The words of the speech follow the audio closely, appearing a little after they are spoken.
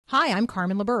Hi, I'm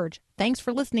Carmen LaBerge. Thanks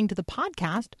for listening to the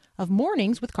podcast of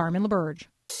Mornings with Carmen LaBerge.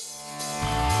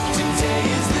 Today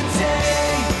is the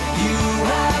day you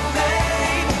have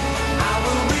made. I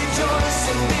will rejoice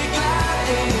and be glad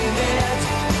in it.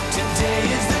 Today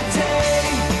is the day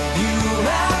you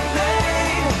have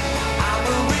made. I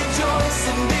will rejoice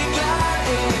and be glad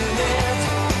in it.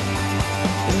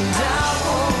 And I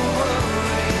won't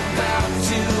worry about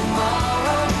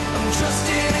tomorrow. I'm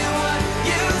trusting in what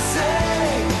you say.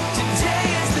 Today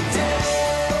is the day.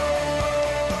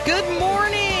 Good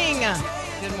morning.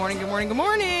 Good morning, good morning, good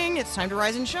morning. It's time to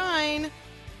rise and shine.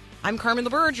 I'm Carmen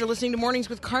LaBerge. You're listening to Mornings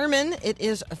with Carmen. It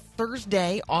is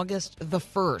Thursday, August the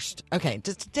 1st. Okay,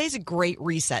 today's a great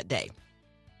reset day.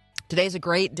 Today's a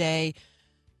great day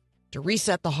to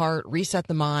reset the heart, reset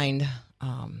the mind.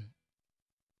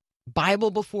 Bible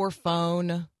before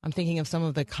phone. I'm thinking of some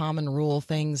of the common rule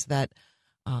things that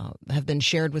have been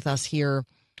shared with us here.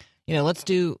 You know, let's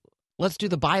do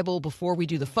the Bible before we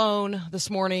do the phone this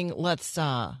morning. Let's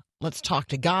talk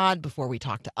to God before we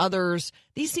talk to others.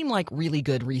 These seem like really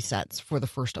good resets for the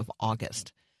 1st of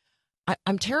August.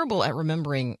 I'm terrible at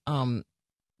remembering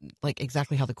like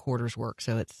exactly how the quarters work.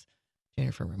 So it's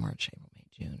January, February, March, April, May,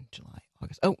 June, July,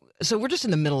 August. Oh, so we're just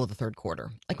in the middle of the third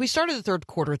quarter. Like we started the third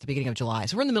quarter at the beginning of July.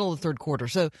 So we're in the middle of the third quarter.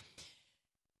 So,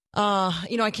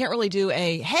 I can't really do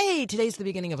hey, today's the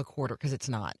beginning of a quarter because it's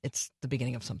not. It's the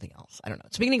beginning of something else. I don't know.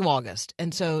 It's the beginning of August.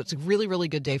 And so it's a really, really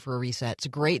good day for a reset. It's a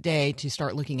great day to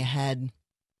start looking ahead,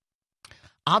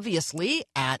 obviously,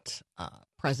 at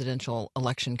presidential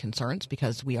election concerns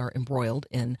because we are embroiled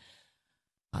in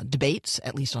debates,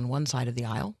 at least on one side of the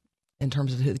aisle, in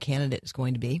terms of who the candidate is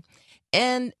going to be.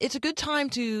 And it's a good time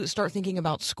to start thinking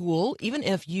about school. Even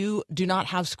if you do not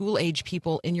have school-age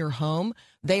people in your home,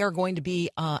 they are going to be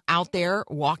out there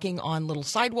walking on little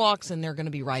sidewalks, and they're going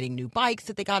to be riding new bikes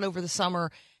that they got over the summer,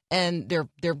 and they're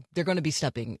going to be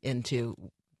stepping into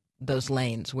those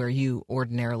lanes where you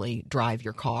ordinarily drive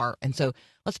your car. And so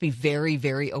let's be very,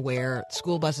 very aware.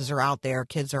 School buses are out there.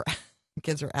 Kids are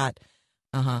at.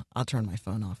 I'll turn my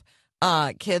phone off.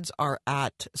 Kids are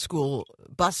at school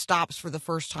bus stops for the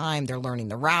first time. They're learning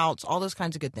the routes, all those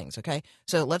kinds of good things, okay?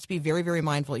 So let's be very, very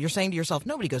mindful. You're saying to yourself,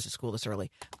 nobody goes to school this early.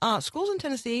 Schools in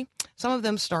Tennessee, some of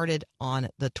them started on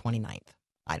the 29th.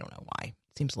 I don't know why.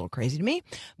 Seems a little crazy to me.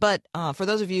 But for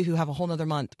those of you who have a whole nother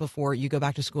month before you go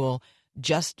back to school,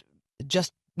 just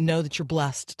know that you're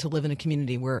blessed to live in a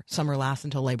community where summer lasts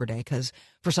until Labor Day, because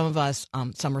for some of us,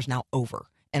 summer's now over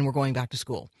and we're going back to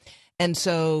school. And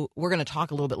so we're going to talk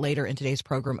a little bit later in today's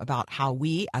program about how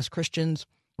we as Christians,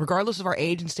 regardless of our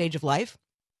age and stage of life,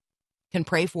 can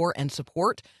pray for and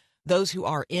support those who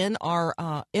are in our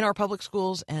public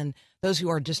schools and those who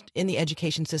are just in the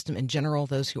education system in general,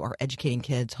 those who are educating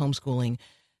kids, homeschooling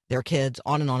their kids,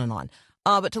 on and on and on.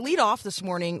 But to lead off this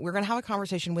morning, we're going to have a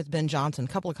conversation with Ben Johnson, a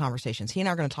couple of conversations. He and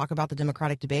I are going to talk about the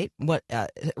Democratic debate, what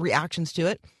reactions to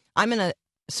it. I'm going to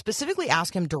specifically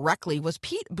ask him directly, was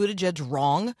Pete Buttigieg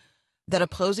wrong that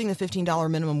opposing the $15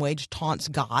 minimum wage taunts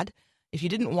God? If you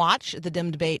didn't watch the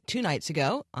Dem debate 2 nights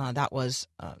ago, that was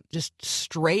just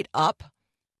straight up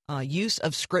use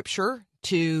of scripture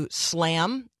to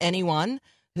slam anyone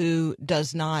who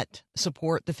does not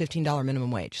support the $15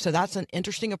 minimum wage. So that's an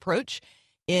interesting approach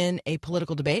in a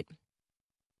political debate.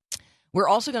 We're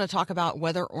also going to talk about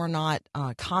whether or not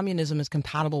communism is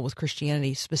compatible with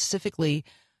Christianity, specifically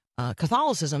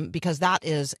Catholicism, because that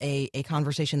is a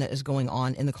conversation that is going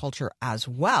on in the culture as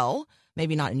well.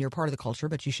 Maybe not in your part of the culture,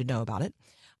 but you should know about it.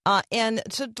 And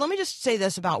so let me just say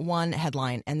this about one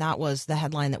headline, and that was the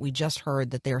headline that we just heard,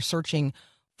 that they're searching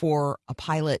for a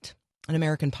pilot, an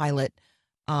American pilot,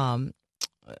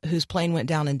 whose plane went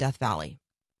down in Death Valley.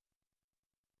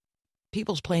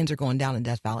 People's planes are going down in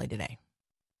Death Valley today,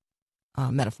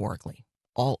 metaphorically,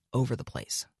 all over the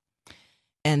place.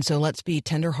 And so let's be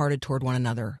tenderhearted toward one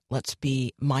another. Let's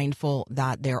be mindful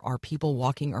that there are people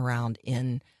walking around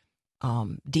in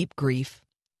deep grief,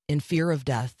 in fear of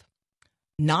death,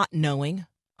 not knowing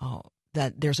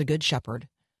that there's a good shepherd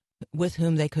with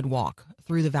whom they could walk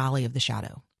through the valley of the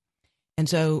shadow. And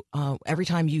so every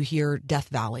time you hear Death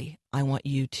Valley, I want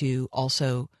you to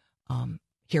also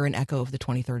hear an echo of the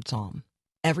 23rd Psalm.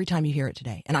 Every time you hear it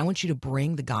today. And I want you to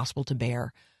bring the gospel to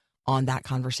bear on that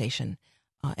conversation.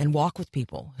 And walk with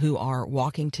people who are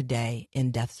walking today in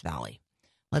Death's Valley.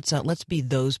 Let's be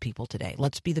those people today.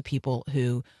 Let's be the people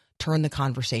who turn the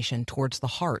conversation towards the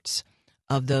hearts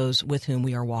of those with whom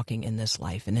we are walking in this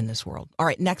life and in this world. All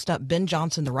right, next up, Ben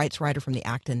Johnson, the rights writer from the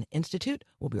Acton Institute.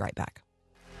 We'll be right back.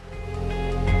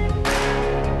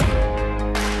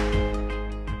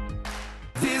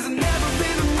 There's never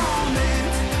been a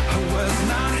moment I was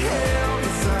not held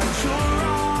beside your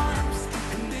arm.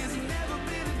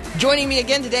 Joining me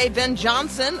again today, Ben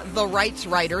Johnson, the rights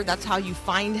writer. That's how you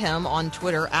find him on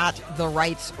Twitter, at the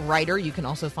rights writer. You can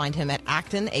also find him at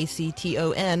Acton,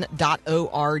 ACTON.org.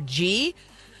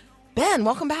 Ben,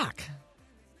 welcome back.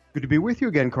 Good to be with you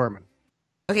again, Carmen.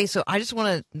 Okay, so I just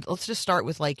want to, let's just start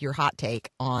with like your hot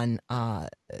take on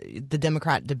the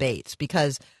Democrat debates,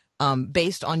 because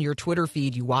based on your Twitter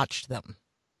feed, you watched them.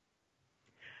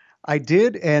 I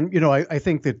did, and I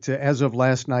think that as of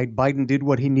last night, Biden did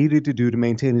what he needed to do to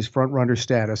maintain his front-runner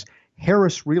status.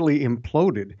 Harris really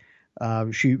imploded.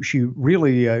 She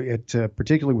really,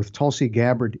 particularly with Tulsi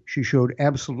Gabbard, she showed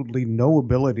absolutely no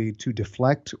ability to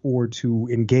deflect or to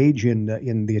engage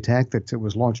in the attack that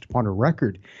was launched upon her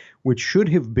record, which should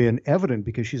have been evident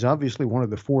because she's obviously one of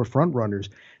the four front-runners,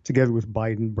 together with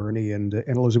Biden, Bernie, and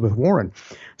Elizabeth Warren.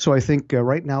 So I think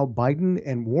right now Biden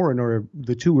and Warren are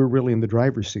the two who are really in the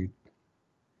driver's seat.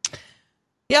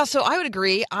 Yeah, so I would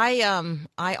agree.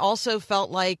 I also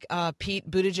felt like Pete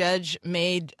Buttigieg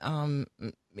made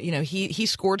he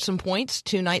scored some points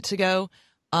 2 nights ago.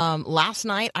 Last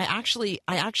night, I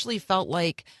actually felt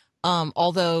like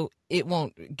although it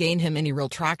won't gain him any real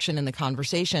traction in the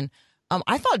conversation,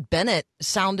 I thought Bennett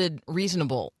sounded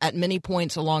reasonable at many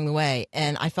points along the way,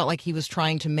 and I felt like he was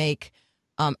trying to make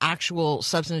actual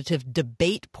substantive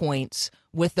debate points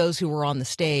with those who were on the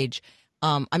stage.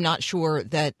 I'm not sure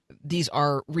that these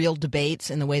are real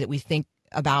debates in the way that we think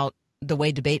about the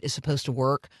way debate is supposed to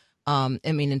work. I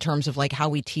mean, in terms of like how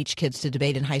we teach kids to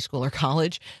debate in high school or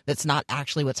college, that's not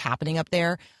actually what's happening up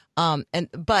there.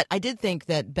 But I did think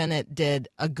that Bennett did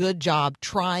a good job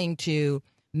trying to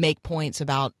make points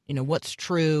about, what's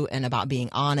true and about being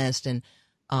honest. And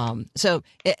so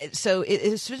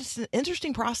it's just an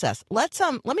interesting process. Let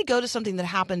me go to something that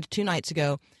happened 2 nights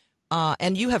ago.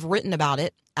 And you have written about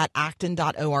it at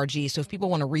acton.org. So if people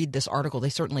want to read this article, they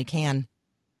certainly can.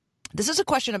 This is a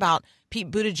question about Pete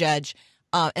Buttigieg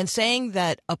and saying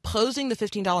that opposing the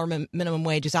 $15 minimum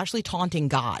wage is actually taunting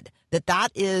God,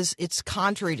 it's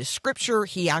contrary to Scripture.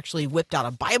 He actually whipped out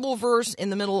a Bible verse in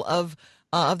the middle of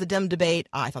the Dem debate.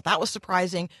 I thought that was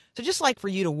surprising. So just like for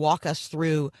you to walk us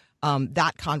through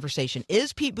that conversation.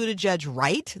 Is Pete Buttigieg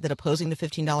right that opposing the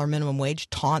 $15 minimum wage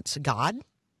taunts God?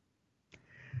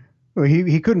 Well,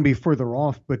 he couldn't be further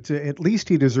off, but at least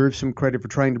he deserves some credit for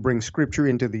trying to bring Scripture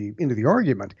into the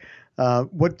argument.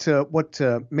 What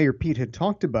Mayor Pete had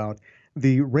talked about,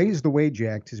 the Raise the Wage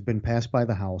Act has been passed by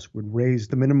the House, would raise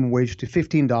the minimum wage to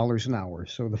 $15 an hour.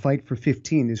 So the fight for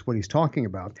 15 is what he's talking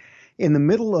about. In the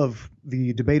middle of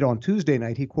the debate on Tuesday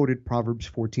night, he quoted Proverbs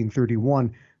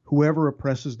 14:31, "Whoever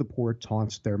oppresses the poor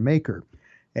taunts their maker."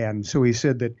 And so he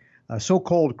said that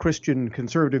so-called Christian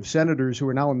conservative senators who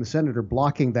are now in the Senate are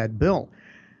blocking that bill.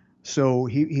 So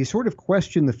he sort of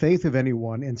questioned the faith of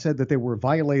anyone and said that they were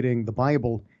violating the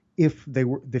Bible if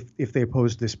they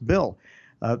opposed this bill.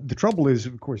 The trouble is,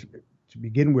 of course, to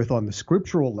begin with, on the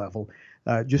scriptural level,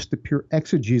 just the pure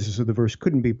exegesis of the verse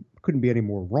couldn't be any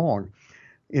more wrong.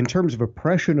 In terms of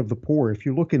oppression of the poor, if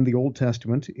you look in the Old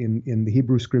Testament, in the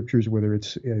Hebrew scriptures, whether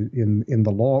it's in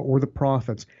the law or the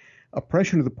prophets,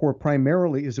 oppression of the poor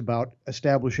primarily is about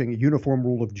establishing a uniform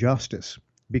rule of justice,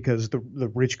 because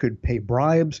the rich could pay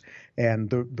bribes and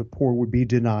the poor would be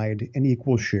denied an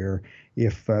equal share.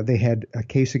 If they had a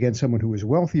case against someone who was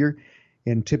wealthier,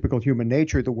 in typical human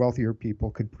nature, the wealthier people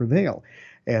could prevail.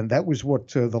 And that was what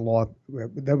the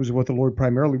Lord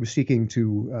primarily was seeking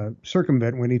to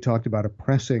circumvent when he talked about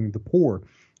oppressing the poor.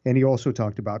 And he also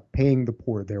talked about paying the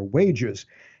poor their wages.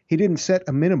 He didn't set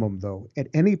a minimum, though, at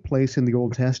any place in the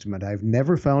Old Testament. I've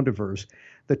never found a verse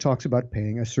that talks about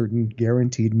paying a certain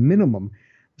guaranteed minimum.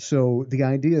 So the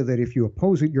idea that if you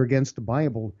oppose it, you're against the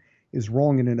Bible is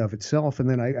wrong in and of itself. And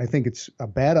then I think it's a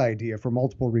bad idea for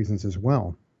multiple reasons as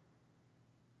well.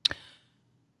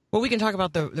 Well, we can talk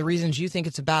about the reasons you think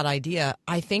it's a bad idea.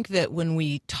 I think that when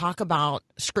we talk about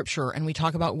Scripture and we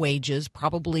talk about wages,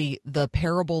 probably the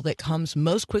parable that comes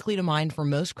most quickly to mind for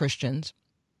most Christians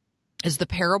is the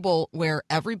parable where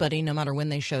everybody, no matter when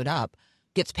they showed up,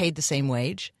 gets paid the same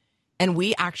wage. And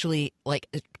we actually,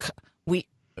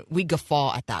 we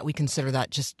guffaw at that. We consider that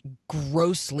just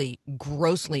grossly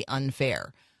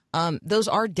unfair. Those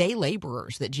are day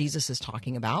laborers that Jesus is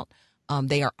talking about.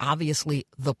 They are obviously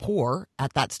the poor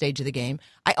at that stage of the game.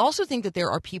 I also think that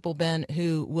there are people, Ben,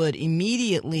 who would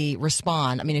immediately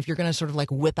respond. I mean, if you're going to sort of like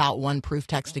whip out one proof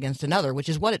text against another, which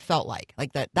is what it felt like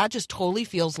that just totally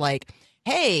feels like,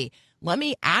 hey, let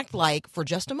me act like for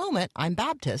just a moment I'm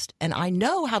Baptist and I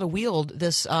know how to wield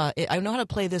this. I know how to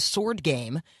play this sword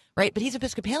game, right? But he's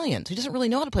Episcopalian, so he doesn't really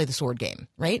know how to play the sword game,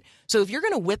 right? So if you're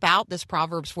going to whip out this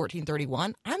Proverbs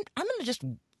 14:31, I'm going to just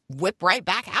whip right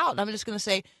back out. And I'm just going to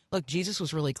say, look, Jesus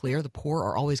was really clear. The poor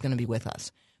are always going to be with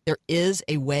us. There is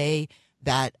a way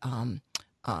that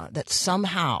that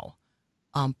somehow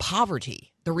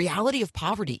poverty, the reality of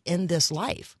poverty in this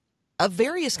life of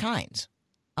various kinds,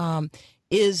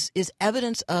 is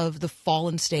evidence of the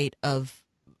fallen state of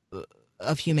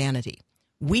humanity.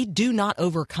 We do not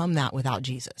overcome that without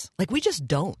Jesus. Like, we just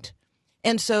don't.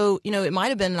 And so, it might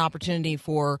have been an opportunity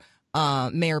for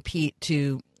Mayor Pete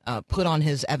to put on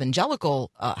his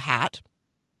evangelical hat,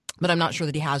 but I'm not sure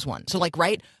that he has one. So,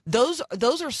 right, those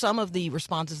are some of the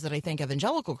responses that I think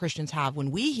evangelical Christians have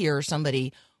when we hear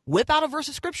somebody whip out a verse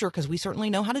of Scripture, because we certainly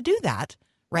know how to do that,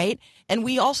 right? And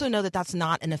we also know that that's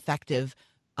not an effective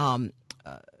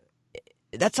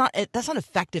that's not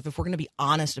effective if we're going to be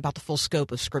honest about the full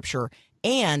scope of Scripture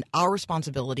and our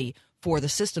responsibility for the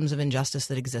systems of injustice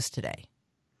that exist today.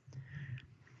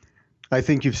 I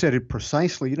think you've said it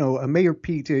precisely. Mayor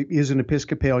Pete is an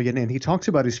Episcopalian, and he talks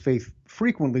about his faith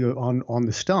frequently on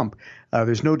the stump.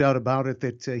 There's no doubt about it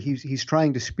that he's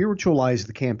trying to spiritualize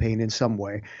the campaign in some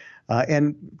way.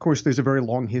 And, of course, there's a very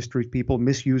long history of people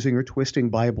misusing or twisting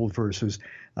Bible verses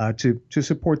to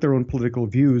support their own political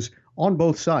views on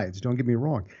both sides. Don't get me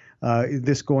wrong.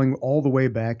 This going all the way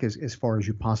back as far as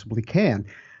you possibly can.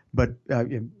 But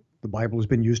the Bible has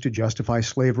been used to justify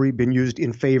slavery, been used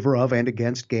in favor of and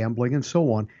against gambling, and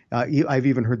so on. I've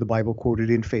even heard the Bible quoted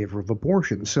in favor of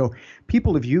abortion. So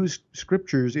people have used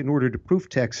scriptures in order to proof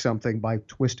text something by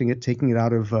twisting it, taking it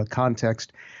out of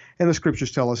context. And the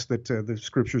scriptures tell us that the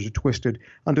scriptures are twisted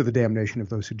unto the damnation of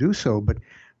those who do so. But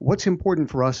what's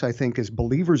important for us, I think, as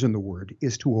believers in the Word,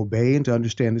 is to obey and to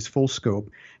understand its full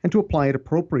scope and to apply it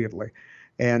appropriately.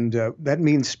 And that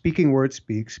means speaking where it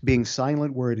speaks, being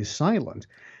silent where it is silent.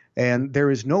 And there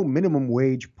is no minimum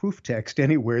wage proof text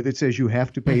anywhere that says you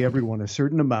have to pay everyone a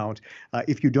certain amount.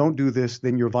 If you don't do this,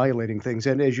 then you're violating things.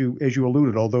 And as you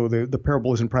alluded, although the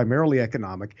parable isn't primarily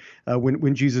economic,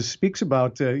 when Jesus speaks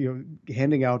about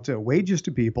handing out wages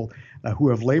to people who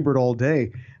have labored all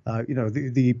day,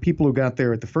 the people who got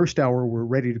there at the first hour were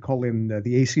ready to call in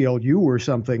the ACLU or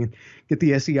something, get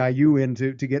the SEIU in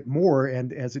to get more.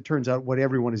 And as it turns out, what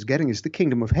everyone is getting is the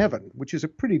kingdom of heaven, which is a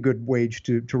pretty good wage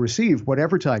to receive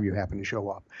whatever time you happen to show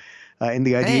up. And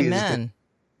the idea is that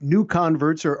new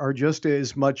converts are just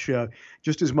as much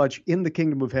in the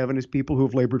kingdom of heaven as people who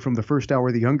have labored from the first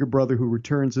hour. The younger brother who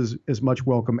returns is as much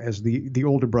welcome as the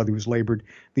older brother who's labored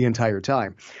the entire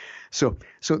time. So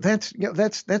that's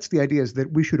the idea, is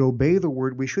that we should obey the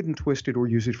word. We shouldn't twist it or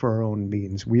use it for our own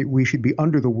means. We should be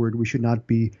under the word. We should not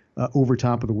be over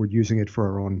top of the word, using it for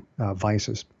our own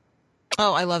vices.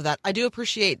 Oh, I love that. I do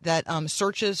appreciate that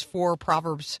searches for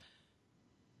Proverbs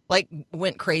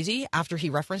went crazy after he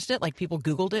referenced it. People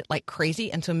Googled it like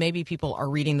crazy. And so maybe people are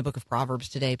reading the book of Proverbs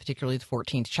today, particularly the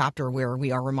 14th chapter, where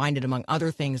we are reminded, among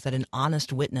other things, that an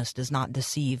honest witness does not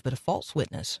deceive, but a false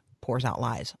witness pours out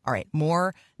lies. All right,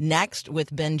 more next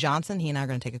with Ben Johnson. He and I are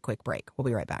going to take a quick break. We'll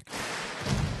be right back.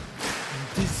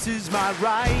 This is my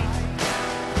right,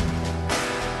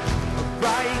 a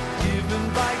right given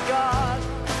by God.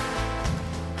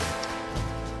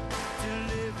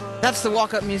 That's the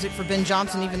walk-up music for Ben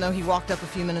Johnson, even though he walked up a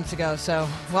few minutes ago. So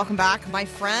welcome back, my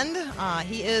friend.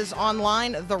 He is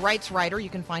online, The Rights Writer.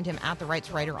 You can find him at The Rights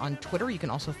Writer on Twitter. You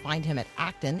can also find him at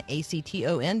Acton,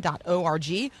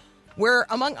 ACTON.org, where,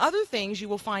 among other things, you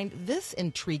will find this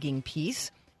intriguing piece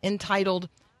entitled,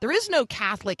 "There is no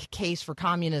Catholic case for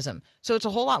communism." So it's a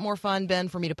whole lot more fun, Ben,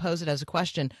 for me to pose it as a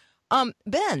question.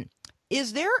 Ben,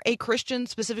 is there a Christian,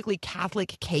 specifically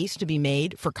Catholic, case to be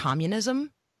made for communism?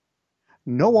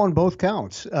 No, on both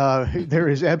counts. There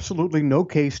is absolutely no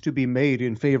case to be made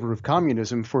in favor of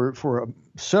communism for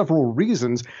several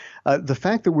reasons. The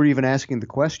fact that we're even asking the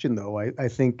question, though, I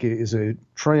think is a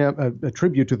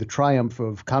tribute to the triumph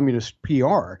of communist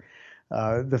PR.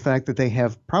 The fact that they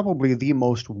have probably the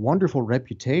most wonderful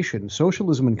reputation.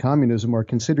 Socialism and communism are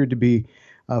considered to be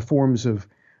forms of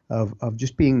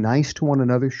just being nice to one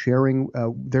another, sharing.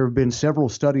 There have been several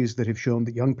studies that have shown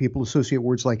that young people associate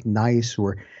words like nice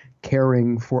or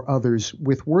caring for others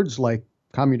with words like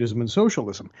communism and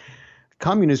socialism.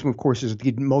 Communism, of course, is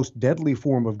the most deadly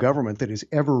form of government that has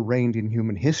ever reigned in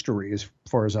human history, as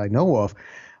far as I know of.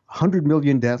 100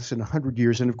 million deaths in 100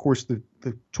 years, and of course the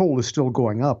toll is still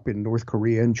going up in North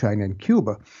Korea and China and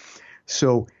Cuba.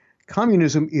 So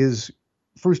communism is,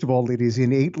 first of all, it is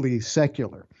innately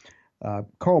secular.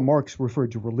 Karl Marx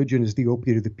referred to religion as the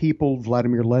opiate of the people.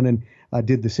 Vladimir Lenin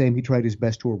did the same. He tried his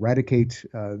best to eradicate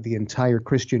the entire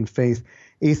Christian faith.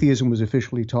 Atheism was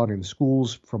officially taught in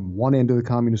schools from one end of the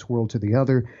communist world to the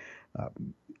other.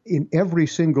 in every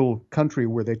single country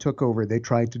where they took over, they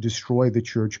tried to destroy the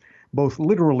church, both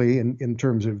literally in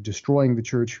terms of destroying the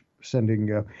church,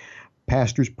 sending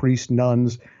pastors, priests,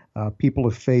 nuns, people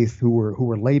of faith who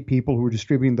were lay people who were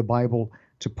distributing the Bible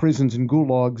to prisons and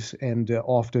gulags, and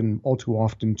all too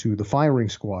often to the firing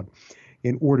squad,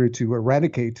 in order to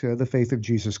eradicate the faith of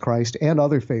Jesus Christ and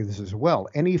other faiths as well,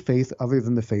 any faith other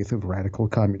than the faith of radical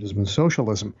communism and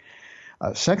socialism.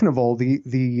 Second of all,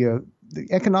 the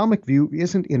economic view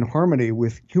isn't in harmony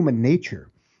with human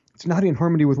nature. It's not in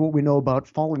harmony with what we know about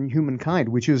fallen humankind,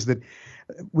 which is that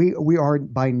we are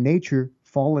by nature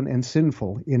fallen and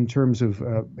sinful in terms of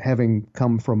having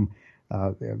come from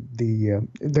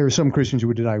there are some Christians who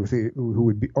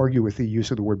would argue with the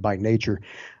use of the word by nature,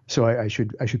 so I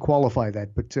should qualify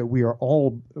that. But we are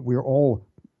all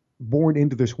born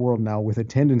into this world now with a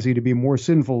tendency to be more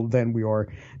sinful than we are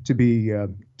to be all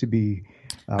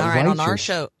right,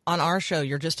 righteous. On our show,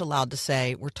 you're just allowed to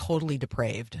say we're totally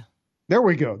depraved. There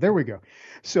we go.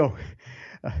 So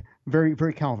very,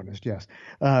 very Calvinist, yes.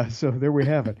 So there we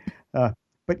have it.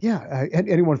 But yeah,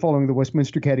 anyone following the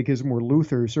Westminster Catechism or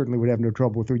Luther certainly would have no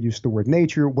trouble with the use of the word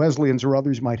nature. Wesleyans or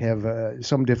others might have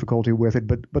some difficulty with it.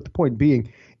 But the point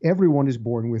being, everyone is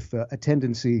born with a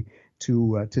tendency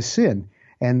to sin.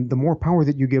 And the more power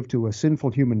that you give to a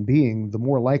sinful human being, the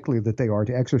more likely that they are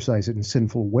to exercise it in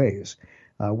sinful ways.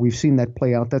 We've seen that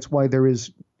play out. That's why there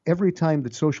is, every time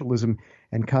that socialism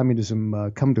and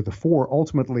communism come to the fore,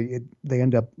 ultimately they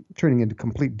end up turning into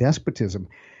complete despotism.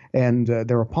 And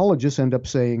their apologists end up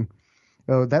saying,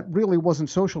 oh, that really wasn't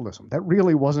socialism. That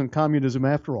really wasn't communism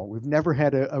after all. We've never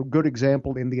had a good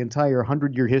example in the entire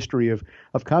 100-year history of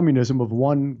communism of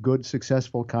one good,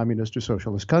 successful communist or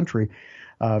socialist country.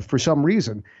 For some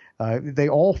reason, they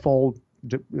all fall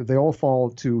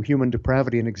to human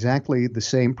depravity in exactly the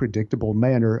same predictable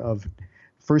manner of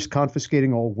first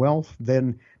confiscating all wealth,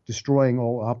 then destroying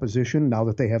all opposition now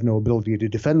that they have no ability to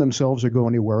defend themselves or go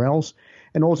anywhere else,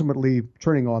 and ultimately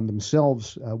turning on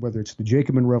themselves, whether it's the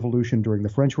Jacobin Revolution during the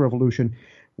French Revolution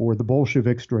or the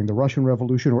Bolsheviks during the Russian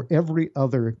Revolution or every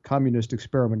other communist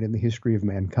experiment in the history of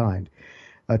mankind.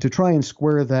 To try and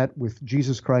square that with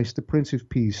Jesus Christ, the Prince of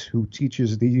Peace, who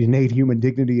teaches the innate human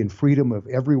dignity and freedom of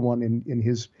everyone in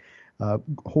his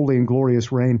holy and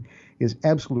glorious reign, is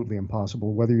absolutely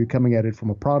impossible, whether you're coming at it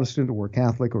from a Protestant or a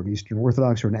Catholic or an Eastern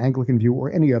Orthodox or an Anglican view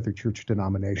or any other church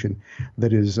denomination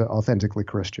that is authentically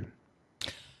Christian.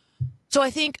 So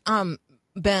I think,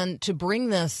 Ben, to bring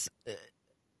this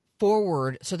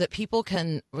forward so that people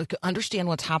can understand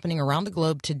what's happening around the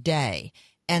globe today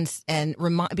and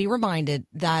be reminded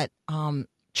that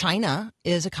China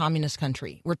is a communist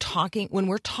country. When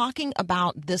we're talking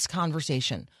about this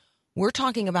conversation, we're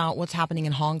talking about what's happening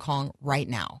in Hong Kong right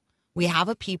now. We have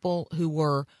a people who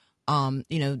were,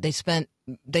 they spent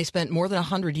more than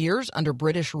 100 years under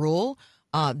British rule.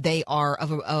 They are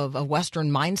of a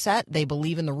Western mindset. They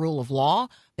believe in the rule of law.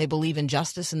 They believe in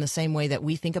justice in the same way that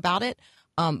we think about it.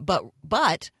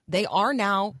 But they are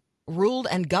now ruled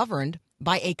and governed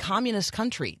by a communist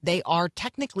country. They are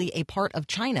technically a part of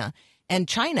China, and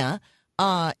China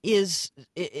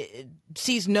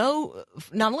sees not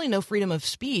only no freedom of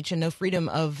speech and no freedom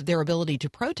of their ability to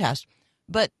protest,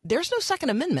 but there's no Second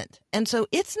Amendment. And so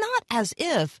it's not as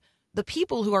if the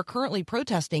people who are currently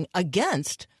protesting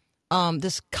against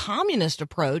this communist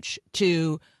approach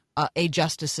to a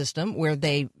justice system where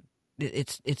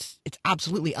it's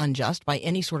absolutely unjust by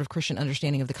any sort of Christian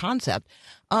understanding of the concept.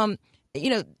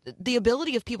 The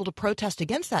ability of people to protest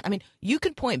against that. I mean, you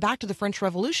could point back to the French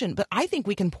Revolution, but I think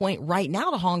we can point right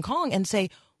now to Hong Kong and say,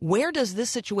 where does this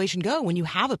situation go when you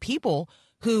have a people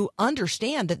who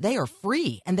understand that they are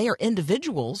free and they are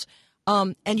individuals,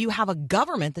 and you have a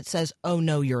government that says, oh,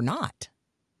 no, you're not?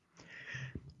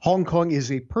 Hong Kong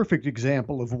is a perfect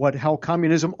example of how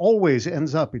communism always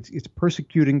ends up. It's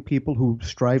persecuting people who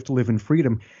strive to live in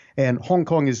freedom. And Hong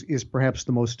Kong is perhaps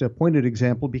the most pointed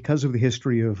example because of the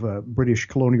history of British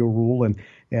colonial rule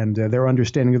and their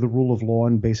understanding of the rule of law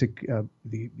and basic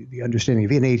the understanding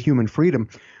of innate human freedom.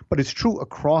 But it's true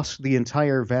across the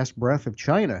entire vast breadth of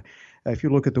China. If you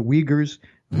look at the Uyghurs,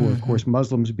 who are, of course,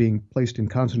 Muslims being placed in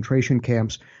concentration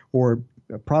camps, or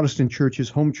Protestant churches,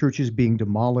 home churches being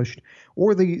demolished,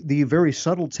 or the very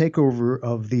subtle takeover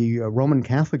of the Roman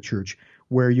Catholic Church,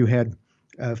 where you had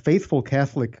faithful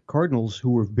Catholic cardinals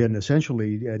who have been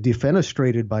essentially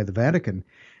defenestrated by the Vatican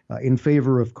in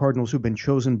favor of cardinals who've been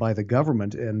chosen by the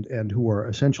government and who are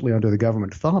essentially under the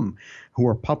government thumb, who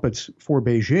are puppets for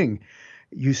Beijing.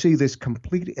 You see this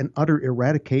complete and utter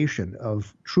eradication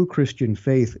of true Christian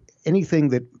faith. Anything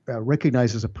that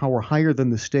recognizes a power higher than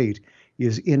the state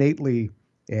is innately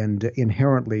and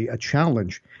inherently a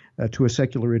challenge to a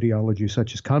secular ideology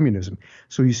such as communism.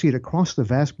 So you see it across the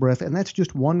vast breadth, and that's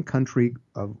just one country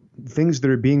of things that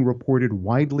are being reported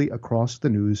widely across the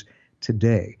news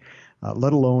today,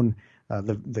 let alone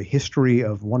the history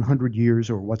of 100 years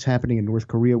or what's happening in North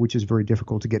Korea, which is very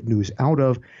difficult to get news out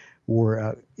of,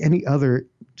 or any other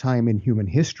time in human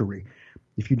history.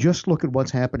 If you just look at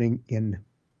what's happening in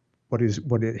what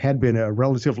it had been a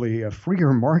relatively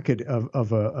freer market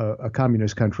of a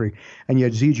communist country, and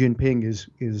yet Xi Jinping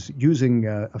is using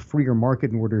a freer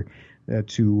market in order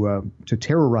to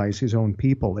terrorize his own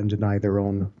people and deny their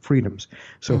own freedoms.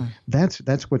 So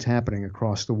that's what's happening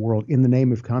across the world in the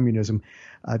name of communism.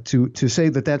 To say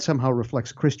that somehow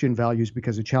reflects Christian values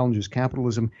because it challenges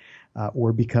capitalism,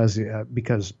 or because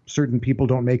certain people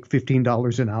don't make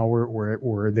 $15 an hour,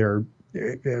 or they're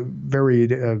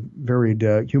varied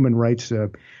human rights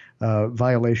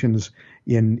violations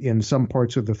in some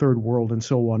parts of the third world and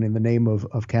so on in the name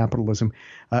of capitalism.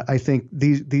 I think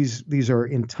these are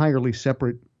entirely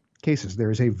separate cases.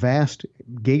 There is a vast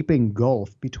gaping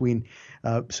gulf between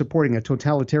supporting a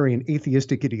totalitarian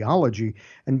atheistic ideology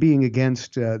and being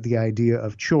against the idea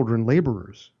of children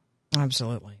laborers.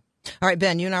 Absolutely. All right,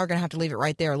 Ben, you and I are going to have to leave it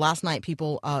right there. Last night,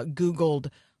 people Googled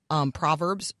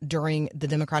Proverbs during the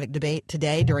Democratic debate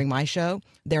today during my show.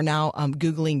 They're now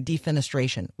Googling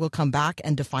defenestration. We'll come back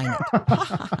and define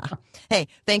it. Hey,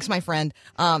 thanks, my friend.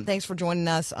 Thanks for joining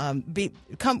us.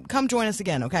 Come join us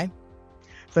again, okay?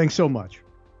 Thanks so much.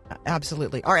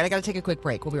 Absolutely. All right, I got to take a quick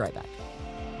break. We'll be right back.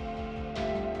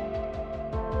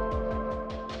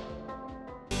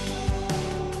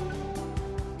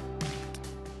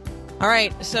 All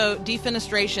right, so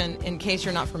defenestration, in case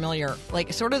you're not familiar,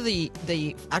 like sort of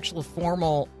the actual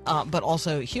formal but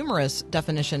also humorous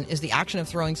definition is the action of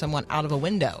throwing someone out of a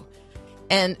window.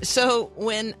 And so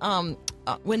when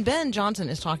Ben Johnson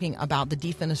is talking about the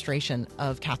defenestration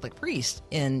of Catholic priests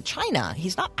in China,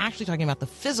 he's not actually talking about the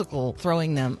physical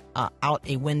throwing them out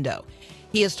a window.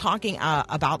 He is talking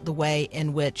about the way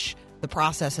in which the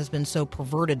process has been so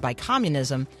perverted by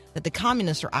communism that the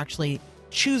communists are actually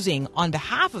choosing on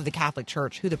behalf of the Catholic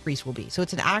Church who the priest will be. So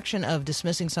it's an action of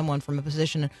dismissing someone from a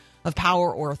position of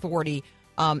power or authority,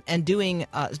 and doing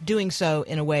so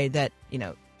in a way that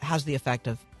has the effect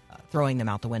of throwing them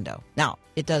out the window. Now,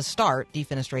 it does start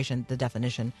defenestration, the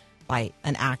definition, by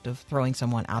an act of throwing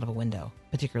someone out of a window,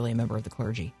 particularly a member of the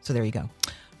clergy. So there you go.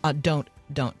 Don't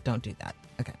do that.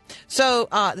 Okay. So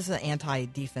this is an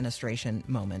anti-defenestration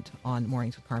moment on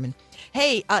Mornings with Carmen.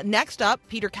 Hey, next up,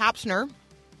 Peter Kapsner.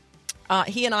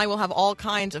 He and I will have all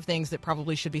kinds of things that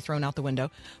probably should be thrown out the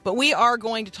window. But we are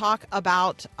going to talk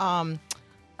about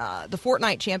the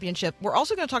Fortnite Championship. We're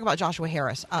also going to talk about Joshua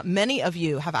Harris. Many of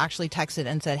you have actually texted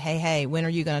and said, hey, when are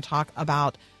you going to talk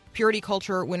about purity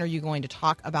culture? When are you going to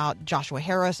talk about Joshua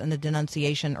Harris and the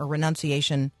denunciation or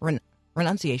renunciation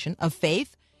of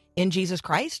faith in Jesus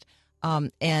Christ,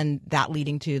 and that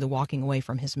leading to the walking away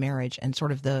from his marriage and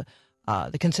sort of the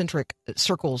concentric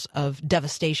circles of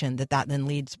devastation that then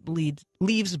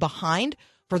leaves behind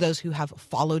for those who have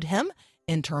followed him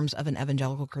in terms of an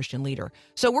evangelical Christian leader.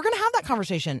 So we're going to have that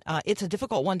conversation. It's a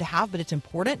difficult one to have, but it's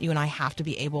important. You and I have to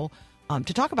be able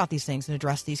to talk about these things and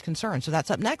address these concerns. So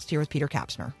that's up next here with Peter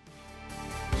Kapsner.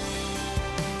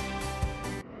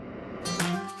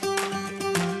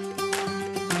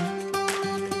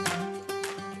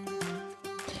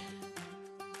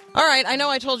 All right, I know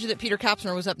I told you that Peter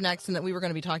Kapsner was up next and that we were going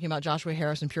to be talking about Joshua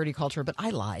Harris and purity culture, but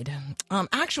I lied.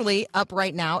 Actually, up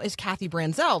right now is Kathy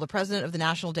Branzell, the president of the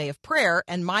National Day of Prayer,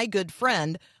 and my good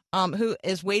friend, who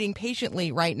is waiting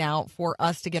patiently right now for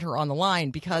us to get her on the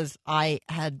line because I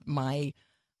had my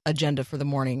agenda for the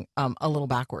morning a little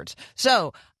backwards.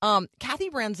 So, Kathy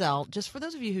Branzell, just for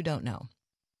those of you who don't know,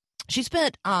 she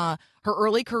spent her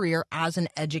early career as an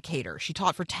educator. She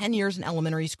taught for 10 years in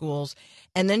elementary schools,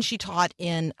 and then she taught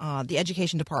in the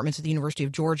education departments at the University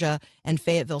of Georgia and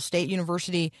Fayetteville State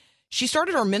University. She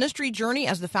started her ministry journey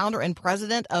as the founder and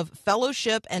president of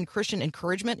Fellowship and Christian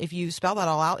Encouragement. If you spell that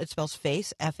all out, it spells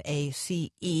FACE,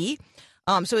 F-A-C-E.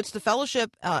 So it's the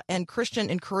Fellowship and Christian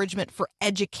Encouragement for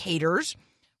Educators,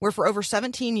 where for over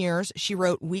 17 years, she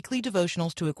wrote weekly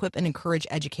devotionals to equip and encourage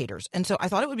educators. And so I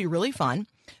thought it would be really fun,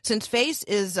 since FACE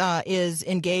is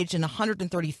engaged in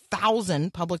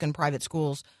 130,000 public and private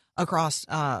schools across,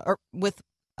 or with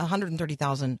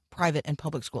 130,000 private and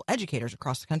public school educators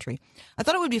across the country. I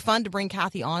thought it would be fun to bring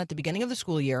Kathy on at the beginning of the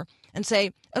school year and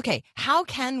say, okay, how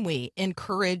can we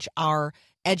encourage our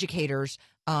educators,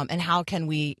 and how can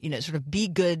we, sort of be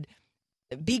good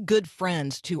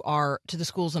friends to the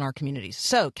schools in our communities.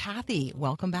 So, Kathy,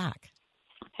 welcome back.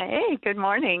 Hey, good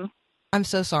morning. I'm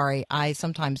so sorry. I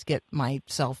sometimes get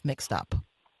myself mixed up.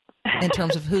 in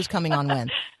terms of who's coming on when.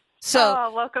 So,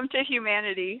 oh, welcome to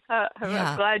humanity. I'm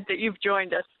glad that you've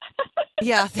joined us.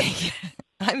 Yeah, thank you.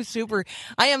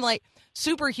 I am like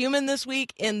superhuman this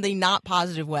week in the not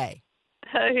positive way.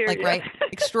 I hear like, you. right?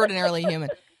 Extraordinarily human.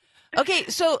 Okay,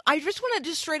 so I just want to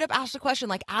just straight up ask the question,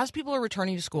 like, as people are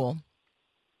returning to school,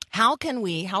 how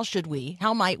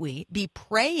might we be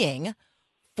praying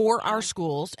for our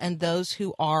schools and those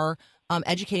who are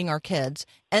educating our kids?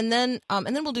 And then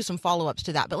we'll do some follow-ups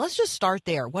to that. But let's just start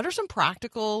there. What are some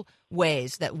practical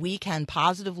ways that we can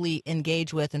positively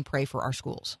engage with and pray for our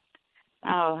schools?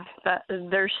 Oh,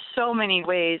 there's so many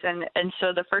ways. And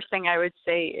so the first thing I would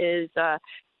say is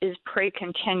pray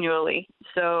continually.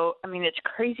 So, I mean, it's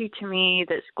crazy to me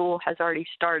that school has already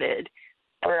started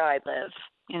where I live.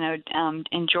 You know,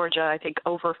 in Georgia, I think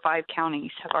over 5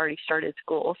 counties have already started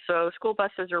school. So school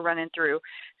buses are running through.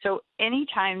 So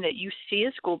anytime that you see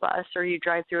a school bus or you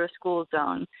drive through a school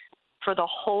zone for the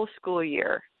whole school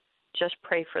year, just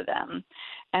pray for them.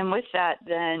 And with that,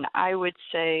 then I would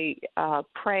say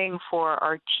praying for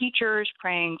our teachers,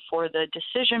 praying for the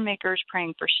decision makers,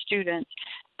 praying for students,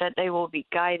 that they will be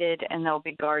guided and they'll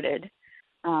be guarded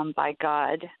by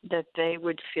God, that they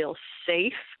would feel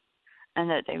safe and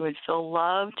that they would feel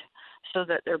loved so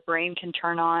that their brain can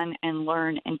turn on and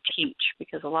learn and teach,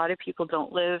 because a lot of people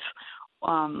don't live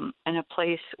in a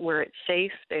place where it's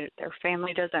safe. Their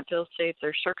family doesn't feel safe.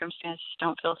 Their circumstances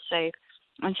don't feel safe.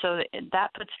 And so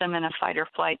that puts them in a fight or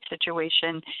flight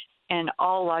situation, and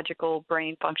all logical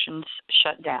brain functions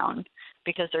shut down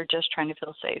because they're just trying to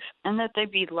feel safe, and that they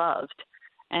be loved.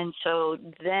 And so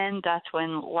then that's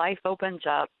when life opens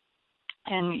up,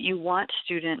 and you want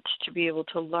students to be able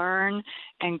to learn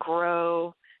and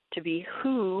grow to be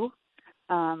who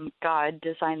God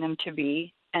designed them to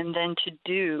be, and then to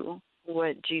do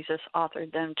what Jesus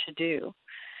authored them to do.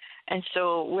 And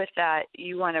so with that,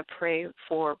 you want to pray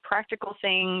for practical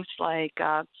things like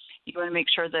you want to make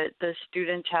sure that the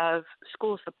students have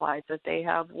school supplies, that they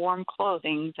have warm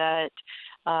clothing, that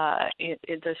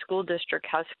the school district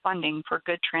has funding for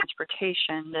good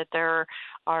transportation, that there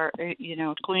are,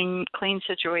 clean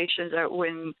situations. That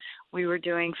when we were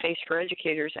doing Face for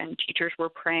Educators and teachers were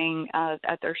praying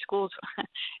at their schools,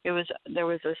 there was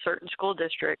a certain school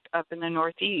district up in the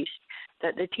Northeast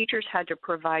that the teachers had to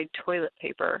provide toilet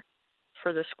paper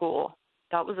for the school.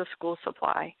 That was a school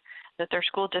supply, that their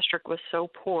school district was so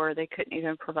poor they couldn't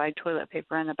even provide toilet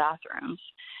paper in the bathrooms.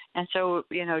 And so,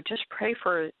 just pray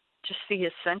for just the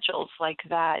essentials like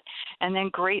that. And then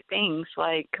great things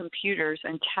like computers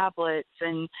and tablets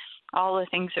and all the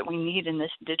things that we need in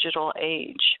this digital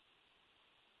age.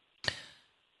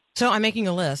 So I'm making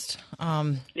a list.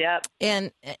 Yep.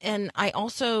 And I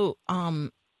also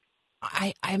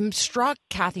I'm struck,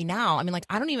 Kathy, now. I mean, like,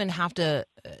 I don't even have to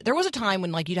there was a time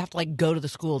when, like, you'd have to, like, go to the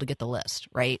school to get the list,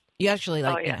 right? You actually,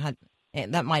 like,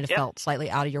 that might have felt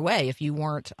slightly out of your way if you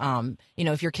weren't,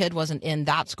 if your kid wasn't in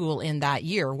that school in that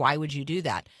year, why would you do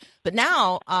that? But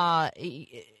now, I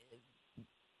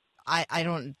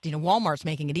don't, Walmart's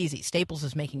making it easy. Staples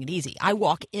is making it easy. I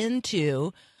walk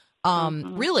into,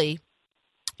 really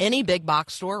any big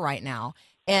box store right now,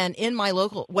 and in my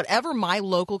whatever my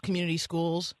local community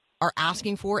schools are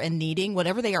asking for and needing,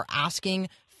 whatever they are asking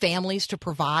families to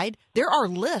provide, there are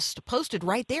lists posted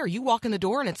right there. You walk in the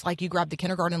door and it's like you grab the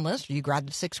kindergarten list or you grab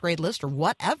the 6th grade list or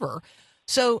whatever.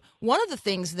 So one of the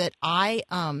things that I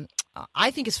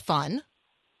think is fun,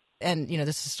 and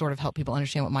this is sort of help people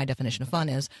understand what my definition of fun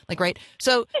is, like, right?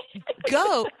 So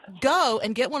go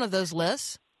and get one of those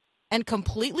lists and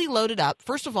completely load it up.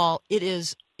 First of all, it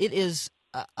is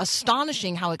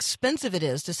astonishing how expensive it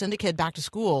is to send a kid back to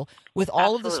school with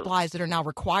all of the supplies that are now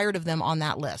required of them on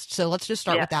that list. So let's just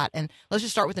start with that, and let's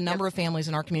just start with the number of families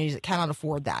in our communities that cannot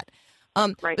afford that.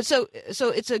 Right. But so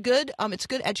it's a good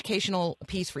educational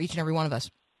piece for each and every one of us.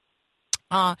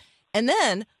 And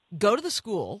then go to the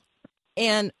school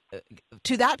and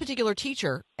to that particular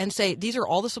teacher and say, these are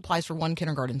all the supplies for one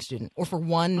kindergarten student or for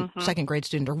one second grade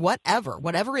student or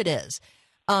whatever it is.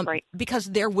 Right. Because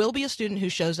there will be a student who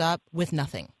shows up with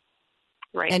nothing.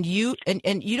 Right. And you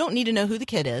don't need to know who the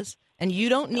kid is, and you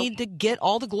don't need to get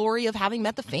all the glory of having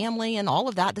met the family and all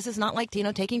of that. This is not like,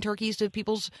 taking turkeys to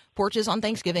people's porches on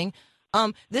Thanksgiving.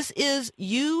 This is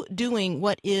you doing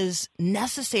what is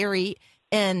necessary,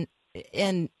 and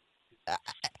it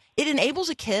enables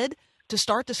a kid to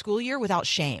start the school year without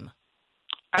shame.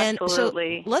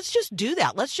 Absolutely. And so let's just do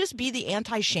that. Let's just be the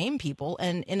anti-shame people.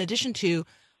 And in addition to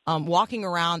walking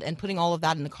around and putting all of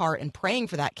that in the cart and praying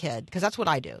for that kid, because that's what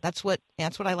I do. That's what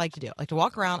I like to do. I like to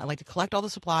walk around. I like to collect all the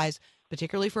supplies,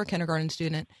 particularly for a kindergarten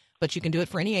student. but you can do it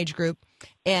for any age group.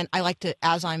 And I like to,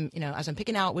 as I'm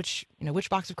picking out which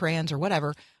box of crayons or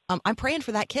whatever, I'm praying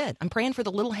for that kid. I'm praying for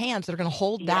the little hands that are going to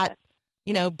hold that,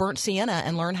 burnt sienna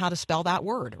and learn how to spell that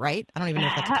word, right? I don't even know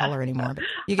if that's a color anymore, but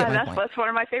you get my point. That's one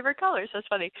of my favorite colors. That's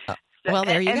funny. Well,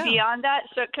 there you go. And beyond that,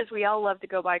 because we all love to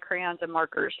go buy crayons and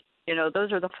markers.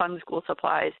 Those are the fun school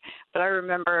supplies. But I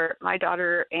remember my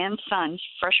daughter and son's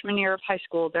freshman year of high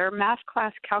school, their math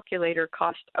class calculator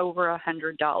cost over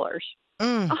 $100.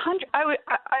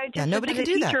 $100. Nobody can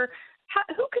do that.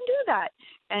 Who can do that?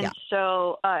 And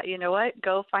so, you know what?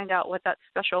 Go find out what that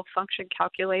special function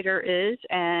calculator is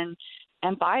and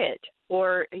buy it.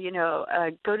 Or,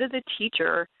 go to the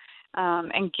teacher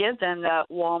and give them that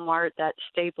Walmart, that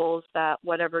Staples, that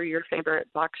whatever your favorite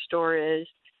box store is,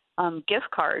 gift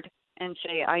card and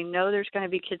say, I know there's going to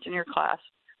be kids in your class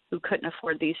who couldn't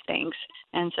afford these things.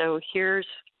 And so here's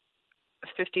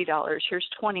 $50, here's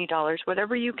 $20,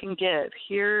 whatever you can give.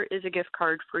 Here is a gift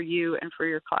card for you and for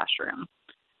your classroom.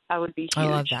 That would be huge. I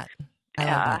love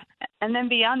that. And then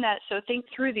beyond that, so think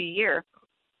through the year.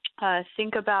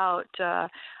 Think about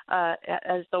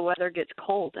as the weather gets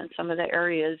cold in some of the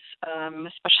areas,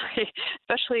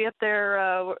 especially up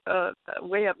there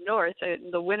way up north,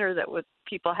 the winter that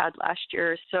people had last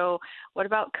year. So what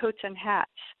about coats and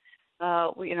hats?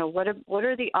 What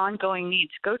are the ongoing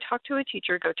needs? Go talk to a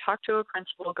teacher, go talk to a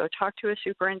principal, go talk to a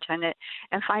superintendent,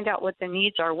 and find out what the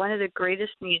needs are. One of the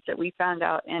greatest needs that we found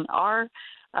out in our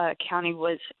county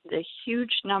was the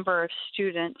huge number of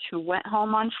students who went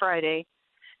home on Friday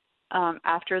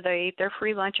after they ate their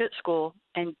free lunch at school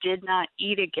and did not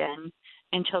eat again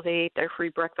until they ate their free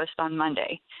breakfast on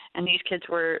Monday. And these kids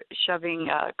were shoving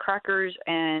crackers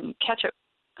and ketchup,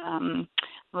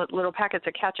 little packets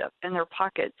of ketchup in their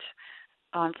pockets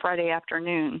on Friday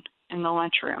afternoon in the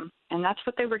lunchroom. And that's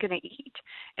what they were going to eat.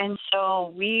 And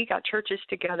so we got churches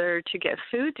together to get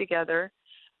food together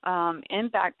in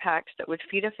backpacks that would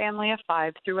feed a family of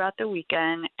 5 throughout the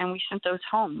weekend, and we sent those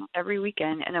home every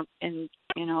weekend in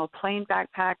a plain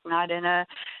backpack, not in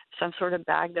some sort of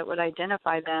bag that would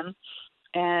identify them.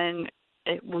 And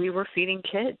we were feeding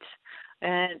kids.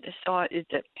 And so it's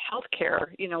healthcare.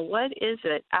 What is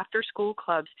it? After school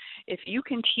clubs. If you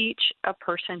can teach a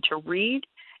person to read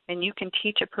and you can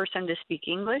teach a person to speak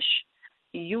English,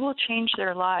 you will change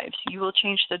their lives. You will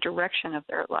change the direction of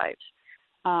their lives.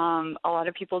 A lot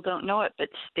of people don't know it, but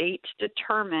states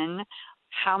determine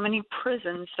how many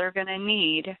prisons they're going to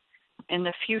need in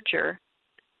the future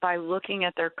by looking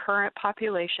at their current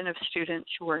population of students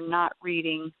who are not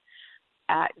reading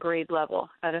at grade level,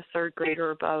 at a third grade or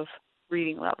above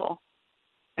reading level.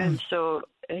 And so,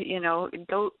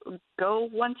 go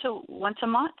once a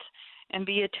month and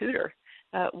be a tutor.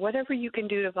 Whatever you can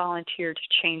do to volunteer to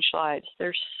change lives.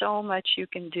 There's so much you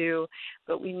can do,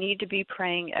 but we need to be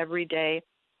praying every day.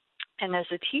 And as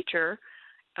a teacher,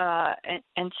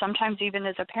 and sometimes even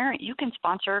as a parent, you can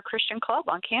sponsor a Christian club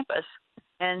on campus.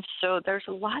 And so there's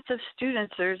lots of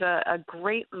students. There's a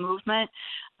great movement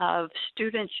of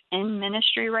students in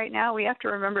ministry right now. We have to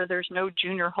remember there's no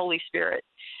junior Holy Spirit.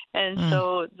 And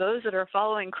so those that are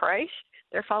following Christ,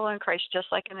 they're following Christ just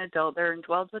like an adult. They're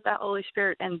indwelled with that Holy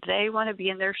Spirit, and they want to be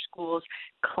in their schools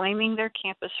claiming their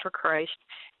campus for Christ.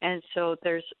 And so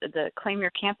there's the Claim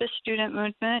Your Campus student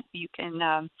movement. You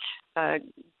can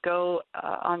go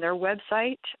on their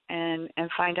website and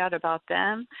find out about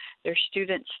them. There's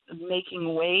students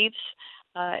making waves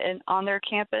on their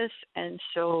campus, and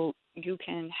so you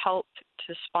can help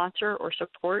to sponsor or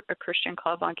support a Christian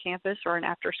club on campus or an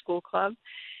after-school club.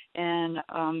 And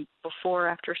before,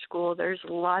 after school, there's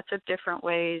lots of different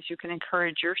ways you can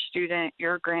encourage your student,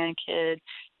 your grandkid,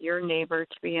 your neighbor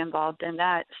to be involved in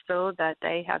that so that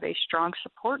they have a strong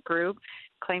support group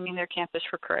claiming their campus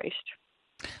for Christ.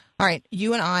 All right.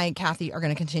 You and I, Kathy, are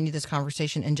going to continue this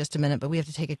conversation in just a minute, but we have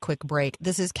to take a quick break.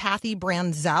 This is Kathy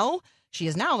Branzell. She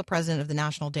is now the president of the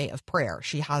National Day of Prayer.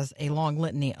 She has a long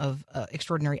litany of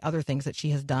extraordinary other things that she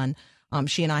has done.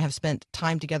 She and I have spent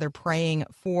time together praying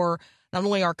for not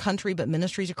only our country, but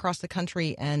ministries across the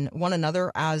country and one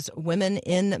another as women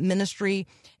in ministry.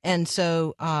 And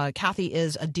so Kathy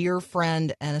is a dear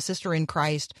friend and a sister in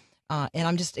Christ. And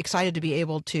I'm just excited to be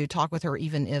able to talk with her,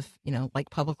 even if, like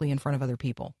publicly in front of other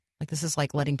people. Like this is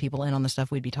like letting people in on the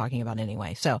stuff we'd be talking about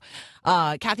anyway. So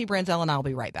Kathy Branzell and I will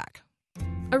be right back.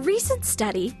 A recent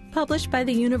study published by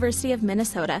the University of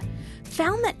Minnesota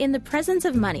found that in the presence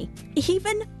of money,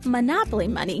 even monopoly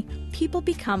money, people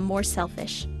become more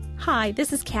selfish. Hi,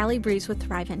 this is Callie Breeze with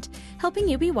Thrivent, helping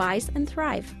you be wise and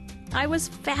thrive. I was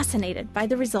fascinated by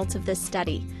the results of this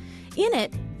study. In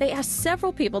it, they asked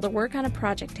several people to work on a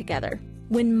project together.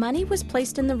 When money was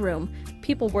placed in the room,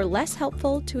 people were less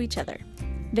helpful to each other.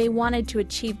 They wanted to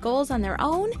achieve goals on their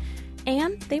own,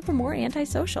 and they were more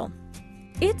antisocial.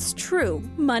 It's true,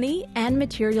 money and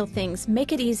material things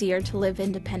make it easier to live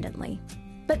independently.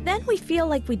 But then we feel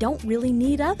like we don't really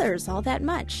need others all that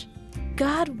much.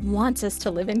 God wants us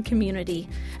to live in community.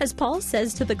 As Paul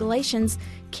says to the Galatians,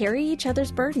 carry each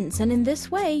other's burdens, and in this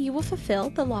way you will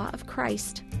fulfill the law of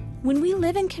Christ. When we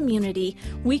live in community,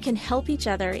 we can help each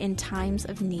other in times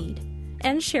of need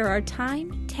and share our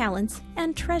time, talents,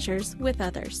 and treasures with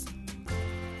others.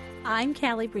 I'm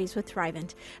Callie Breeze with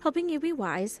Thrivent, helping you be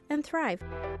wise and thrive.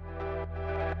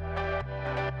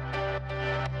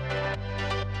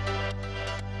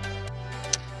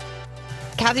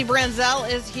 Kathy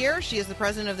Branzell is here. She is the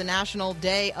president of the National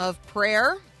Day of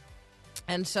Prayer.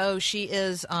 And so she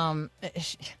is,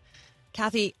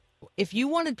 Kathy, if you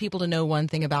wanted people to know one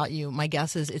thing about you, my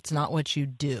guess is it's not what you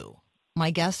do. My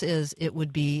guess is it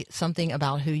would be something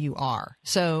about who you are.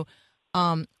 So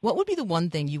what would be the one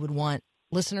thing you would want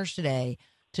listeners today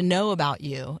to know about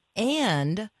you,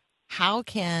 and how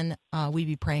can we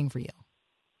be praying for you?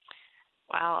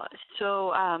 Wow.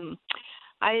 So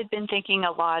I had been thinking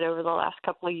a lot over the last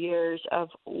couple of years of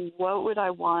what would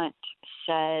I want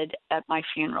said at my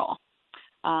funeral?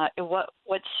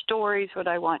 What stories would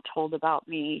I want told about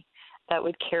me that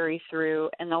would carry through?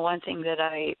 And the one thing that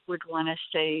I would want to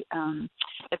say,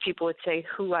 that people would say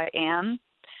who I am,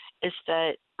 is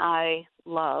that I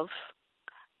love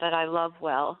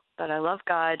well, that I love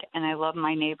God and I love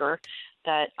my neighbor,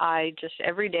 that I just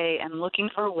every day am looking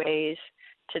for ways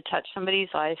to touch somebody's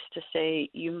life, to say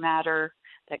you matter,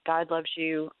 that God loves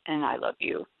you and I love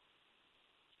you.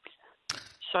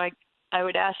 So I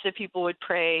would ask that people would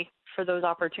pray for those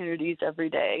opportunities every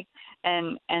day,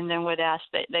 and then would ask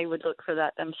that they would look for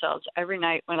that themselves. Every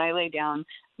night when I lay down,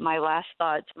 my last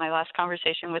thoughts, my last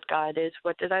conversation with God is,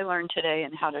 what did I learn today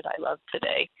and how did I love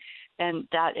today? And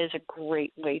that is a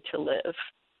great way to live.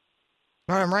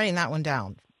 All right, I'm writing that one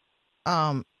down.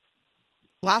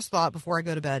 Last thought before I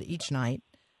go to bed each night,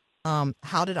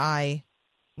 how did I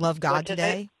love God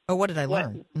today? What did I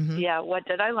learn? Mm-hmm. Yeah, what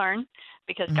did I learn?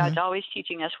 Because God's always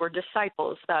teaching us. We're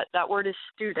disciples. That word is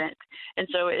student. And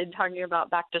so in talking about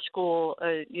back to school,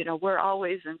 we're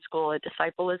always in school. A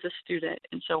disciple is a student.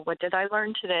 And so what did I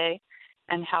learn today,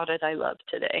 and how did I love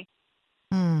today?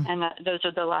 And those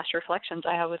are the last reflections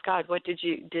I have with God. What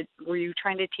were you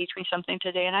trying to teach me something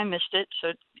today and I missed it? So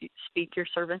speak, your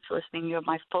servant's listening. You have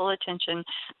my full attention.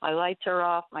 My lights are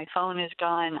off. My phone is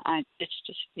gone. It's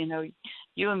just,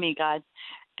 you and me, God.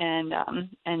 And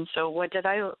so what did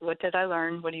I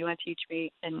learn? What do you want to teach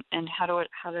me? And how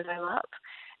did I love?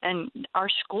 And our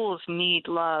schools need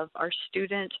love. Our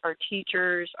students, our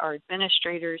teachers, our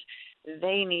administrators,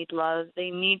 they need love.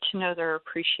 They need to know they're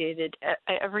appreciated.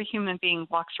 Every human being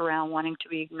walks around wanting to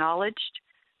be acknowledged.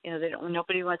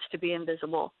 Nobody wants to be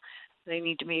invisible. They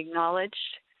need to be acknowledged.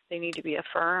 They need to be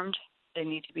affirmed. They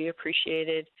need to be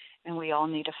appreciated. And we all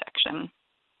need affection.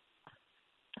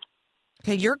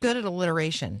 Okay, you're good at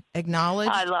alliteration.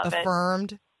 Acknowledged, I love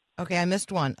affirmed. Okay, I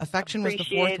missed one. Affection was the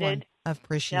fourth one.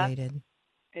 Appreciated. Yep.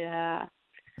 Yeah.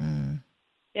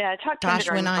 Yeah, I talked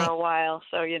kindergarten for a while,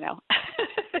 so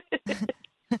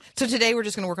So today we're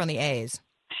just going to work on the A's.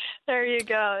 There you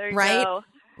go. There you go.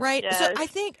 Right. Yes. So I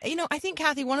think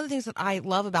Kathy, one of the things that I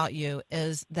love about you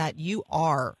is that you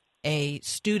are a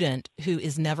student who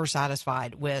is never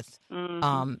satisfied with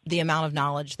the amount of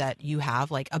knowledge that you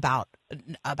have, like about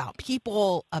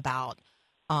people, about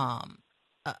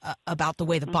the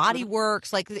way the body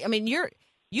works. Like, I mean,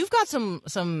 you've got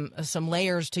some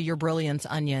layers to your brilliance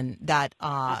onion that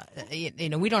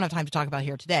we don't have time to talk about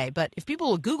here today. But if people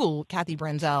will Google Kathy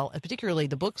Branzell, particularly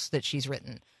the books that she's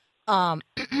written,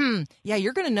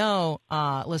 you're going to know,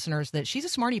 listeners, that she's a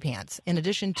smarty pants. In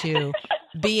addition to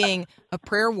being a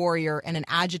prayer warrior and an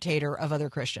agitator of other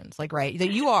Christians, right?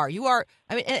 That you are.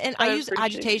 I mean, and I use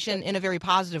agitation in a very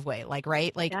positive way,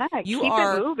 right? Like you keep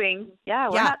are it moving. Yeah,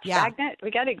 we're not stagnant.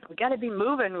 We got to be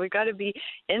moving. We got to be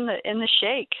in the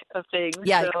shake of things.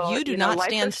 Yeah, so, you do not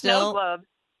stand still.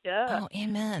 Yeah. Oh,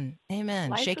 amen.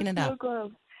 Life shaking it up.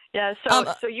 Globe. Yeah,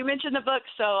 so you mentioned the book,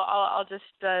 so I'll just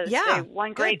say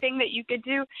one great thing that you could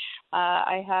do.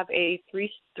 I have a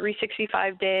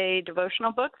 365-day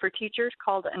devotional book for teachers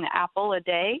called An Apple a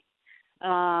Day,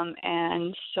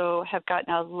 and so have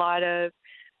gotten a lot of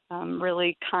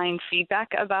really kind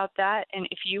feedback about that. And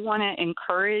if you want to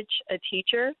encourage a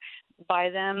teacher, buy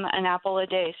them an apple a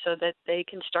day so that they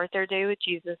can start their day with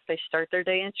Jesus. They start their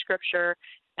day in Scripture,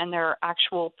 and there are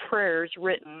actual prayers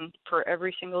written for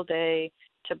every single day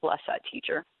to bless that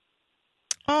teacher.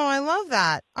 Oh, I love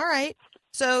that. All right.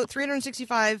 So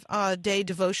 365 day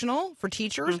devotional for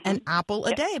teachers, An Apple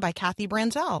a Day by Kathy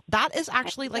Branzell. That is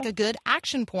actually like a good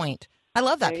action point. I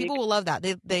love that. People will love that.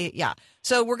 Yeah.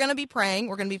 So we're going to be praying.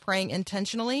 We're going to be praying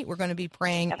intentionally. We're going to be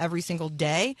praying every single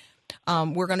day.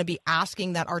 We're going to be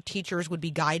asking that our teachers would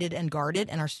be guided and guarded,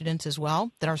 and our students as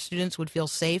well, that our students would feel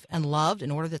safe and loved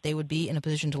in order that they would be in a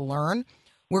position to learn.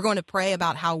 We're going to pray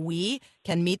about how we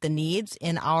can meet the needs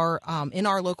in our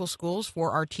local schools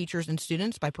for our teachers and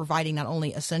students by providing not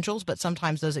only essentials, but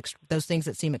sometimes those things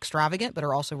that seem extravagant but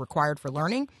are also required for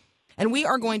learning. And we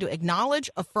are going to acknowledge,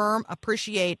 affirm,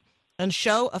 appreciate, and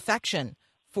show affection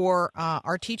for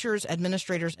our teachers,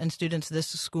 administrators, and students this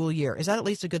school year. Is that at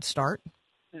least a good start?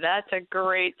 That's a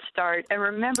great start. And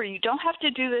remember, you don't have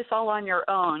to do this all on your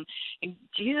own.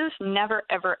 Jesus never,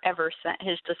 ever, ever sent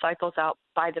his disciples out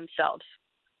by themselves,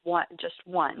 just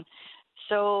one.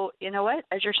 So you know what?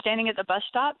 As you're standing at the bus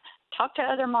stop, talk to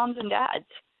other moms and dads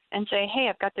and say, hey,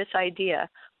 I've got this idea.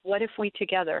 What if we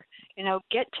together,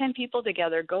 get 10 people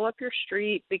together, go up your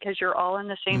street because you're all in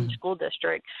the same school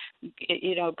district,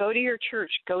 go to your church,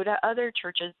 go to other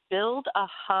churches, build a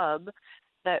hub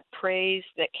that prays,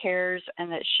 that cares,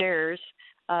 and that shares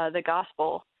the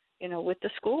gospel, with the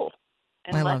school,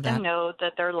 and let them know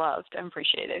that they're loved and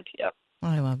appreciated. Yep.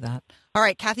 I love that. All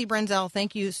right, Kathy Branzell,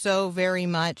 thank you so very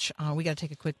much. We got to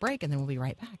take a quick break, and then we'll be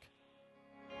right back.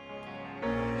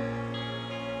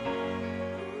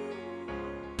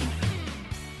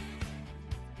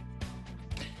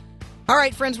 All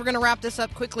right, friends, we're going to wrap this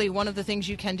up quickly. One of the things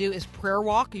you can do is prayer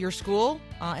walk your school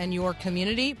and your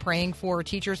community, praying for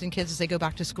teachers and kids as they go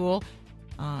back to school,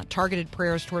 targeted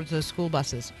prayers towards those school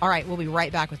buses. All right, we'll be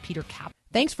right back with Peter Kapp.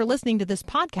 Thanks for listening to this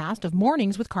podcast of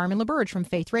Mornings with Carmen LaBerge from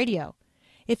Faith Radio.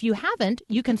 If you haven't,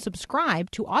 you can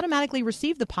subscribe to automatically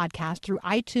receive the podcast through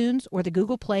iTunes or the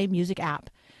Google Play Music app.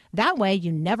 That way,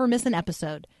 you never miss an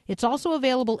episode. It's also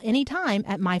available anytime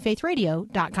at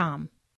myfaithradio.com.